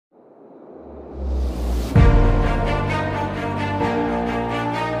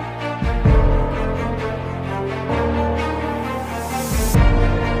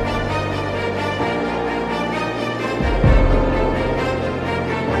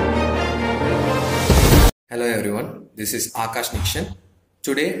everyone, this is Akash Nixion.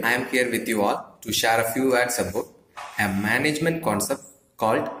 Today I am here with you all to share a few words about a management concept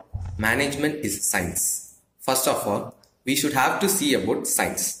called management is science. First of all, we should have to see about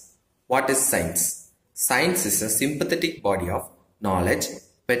science. What is science? Science is a sympathetic body of knowledge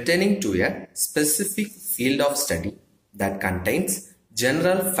pertaining to a specific field of study that contains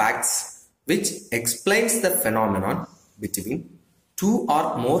general facts which explains the phenomenon between two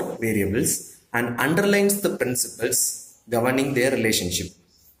or more variables and underlines the principles governing their relationship.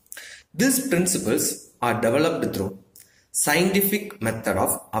 These principles are developed through scientific method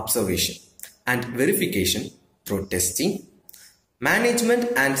of observation and verification through testing. Management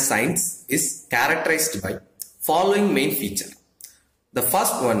and science is characterized by following main feature. The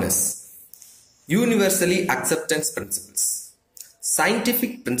first one is universally acceptance principles.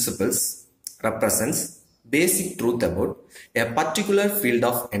 Scientific principles represents basic truth about a particular field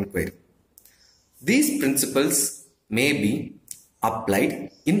of inquiry. These principles may be applied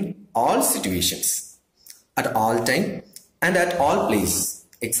in all situations, at all time and at all places.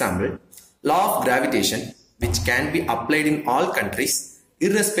 Example, law of gravitation, which can be applied in all countries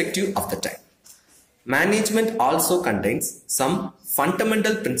irrespective of the time. Management also contains some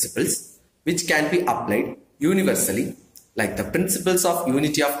fundamental principles which can be applied universally, like the principles of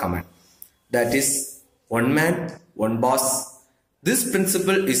unity of command. That is, one man, one boss. This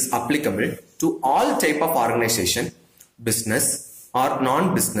principle is applicable to all type of organization, business or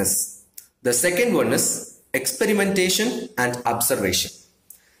non-business. The second one is experimentation and observation.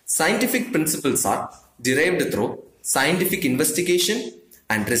 Scientific principles are derived through scientific investigation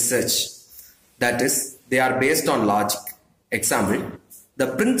and research. That is, they are based on logic. Example,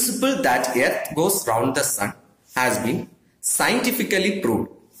 the principle that Earth goes round the sun has been scientifically proved.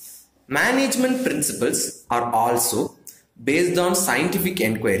 Management principles are also based on scientific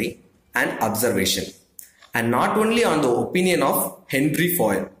inquiry and observation, and not only on the opinion of Henry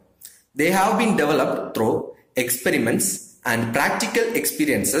Ford. They have been developed through experiments and practical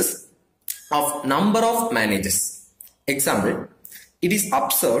experiences of number of managers. Example, it is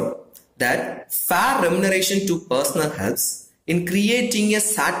observed that fair remuneration to personnel helps in creating a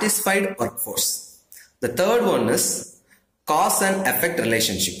satisfied workforce. The third one is cause and effect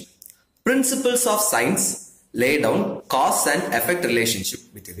relationship. Principles of science lay down cause and effect relationship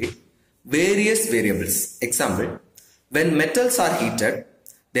between various variables. Example, when metals are heated,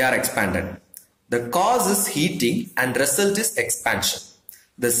 they are expanded. The cause is heating and result is expansion.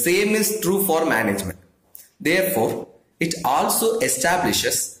 The same is true for management. Therefore, it also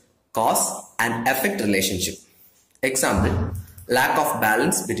establishes cause and effect relationship. Example, lack of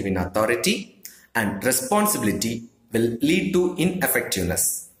balance between authority and responsibility will lead to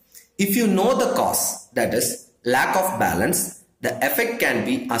ineffectiveness. If you know the cause, that is lack of balance, the effect can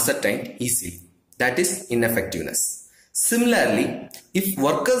be ascertained easily, that is ineffectiveness. Similarly, if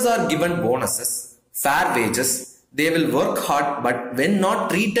workers are given bonuses, fair wages, they will work hard, but when not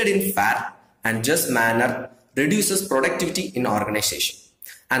treated in fair and just manner, reduces productivity in organization.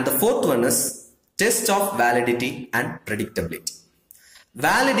 And the fourth one is test of validity and predictability.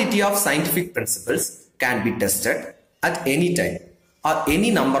 Validity of scientific principles can be tested at any time or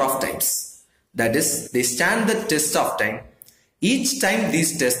any number of times. That is, they stand the test of time. Each time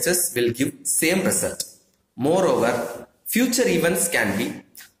these tests will give same result. Moreover, future events can be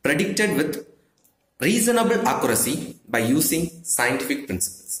predicted with reasonable accuracy by using scientific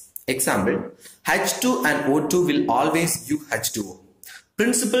principles. Example, H2 and O2 will always give H2O.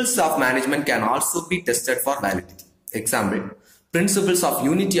 Principles of management can also be tested for validity. Example, principles of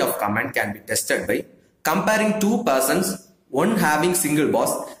unity of command can be tested by comparing two persons, one having single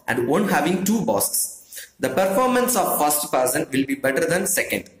boss and one having two bosses. The performance of first person will be better than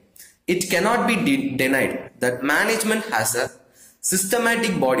second. It cannot be denied that management has a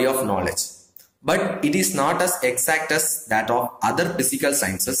systematic body of knowledge, but it is not as exact as that of other physical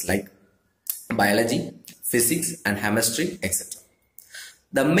sciences like biology, physics and chemistry, etc.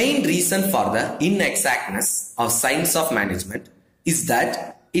 The main reason for the inexactness of science of management is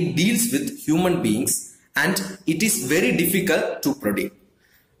that it deals with human beings and it is very difficult to predict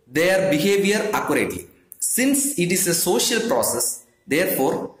their behavior accurately. Since it is a social process,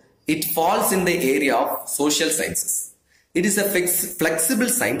 therefore it falls in the area of social sciences. It is a flexible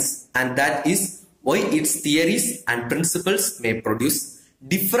science, and that is why its theories and principles may produce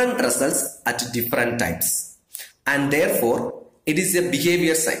different results at different times. And therefore, it is a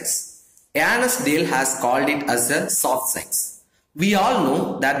behavior science. Ernest Dale has called it as a soft science. We all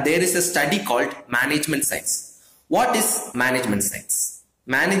know that there is a study called management science. What is management science?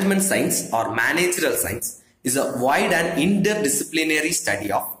 Management science or managerial science is a wide and interdisciplinary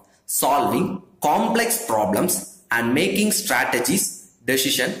study of solving complex problems and making strategies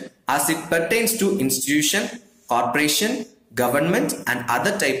decision as it pertains to institution, corporation, government and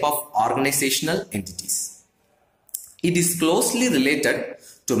other type of organizational entities. It is closely related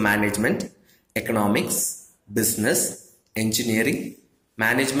to management, economics, business, engineering,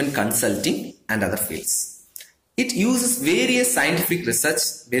 management consulting and other fields. It uses various scientific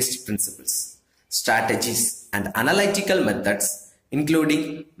research-based principles, strategies and analytical methods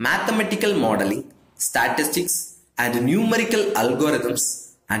including mathematical modeling, statistics and numerical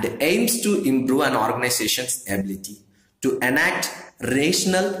algorithms and aims to improve an organization's ability to enact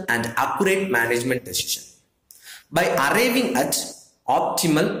rational and accurate management decision. By arriving at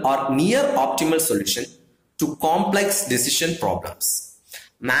optimal or near optimal solution to complex decision problems,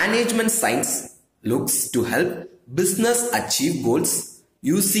 management science looks to help business achieve goals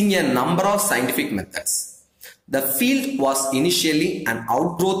using a number of scientific methods. The field was initially an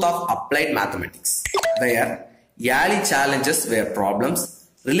outgrowth of applied mathematics, where early challenges were problems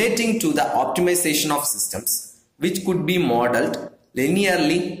relating to the optimization of systems which could be modeled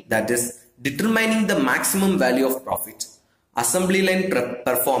linearly, that is, determining the maximum value of profit, assembly line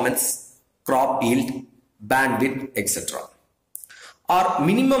performance, crop yield, bandwidth, etc. Or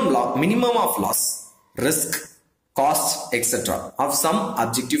minimum of loss, risk, cost, etc. of some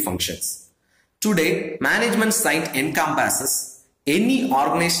objective functions. Today, management science encompasses any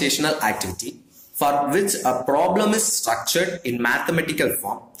organizational activity for which a problem is structured in mathematical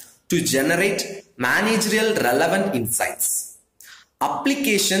form to generate managerial relevant insights.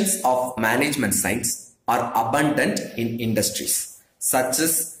 Applications of management science are abundant in industries such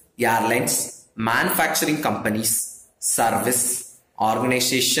as airlines, manufacturing companies, service,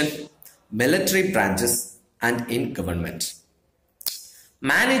 organization, military branches, and in government.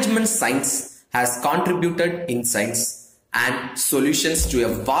 Management science has contributed insights and solutions to a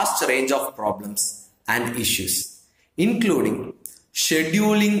vast range of problems and issues, including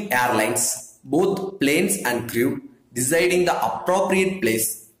scheduling airlines, both planes and crew, deciding the appropriate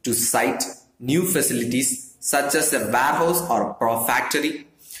place to site new facilities such as a warehouse or a factory,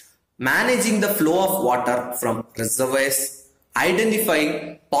 managing the flow of water from reservoirs,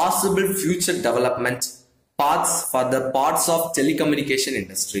 identifying possible future development paths for the parts of telecommunication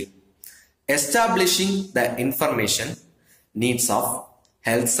industry, establishing the information needs of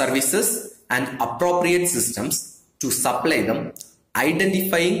health services and appropriate systems to supply them,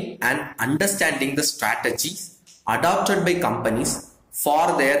 identifying and understanding the strategies adopted by companies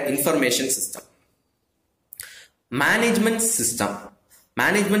for their information system. Management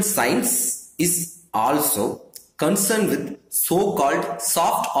science is also concerned with so-called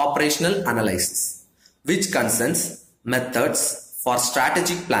soft operational analysis, which concerns methods for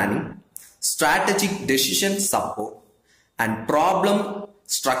strategic planning, strategic decision support, and problem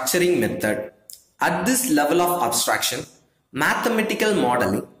structuring method. At this level of abstraction, mathematical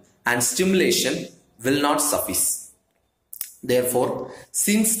modeling and stimulation will not suffice. Therefore,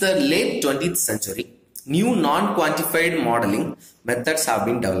 since the late 20th century, new non-quantified modeling methods have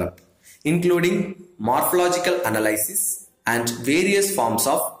been developed, including morphological analysis and various forms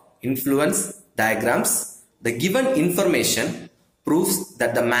of influence diagrams. The given information proves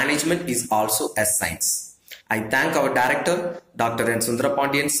that the management is also a science. I thank our director, Dr. N.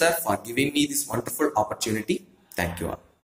 Sundarapandian sir, for giving me this wonderful opportunity. Thank you all.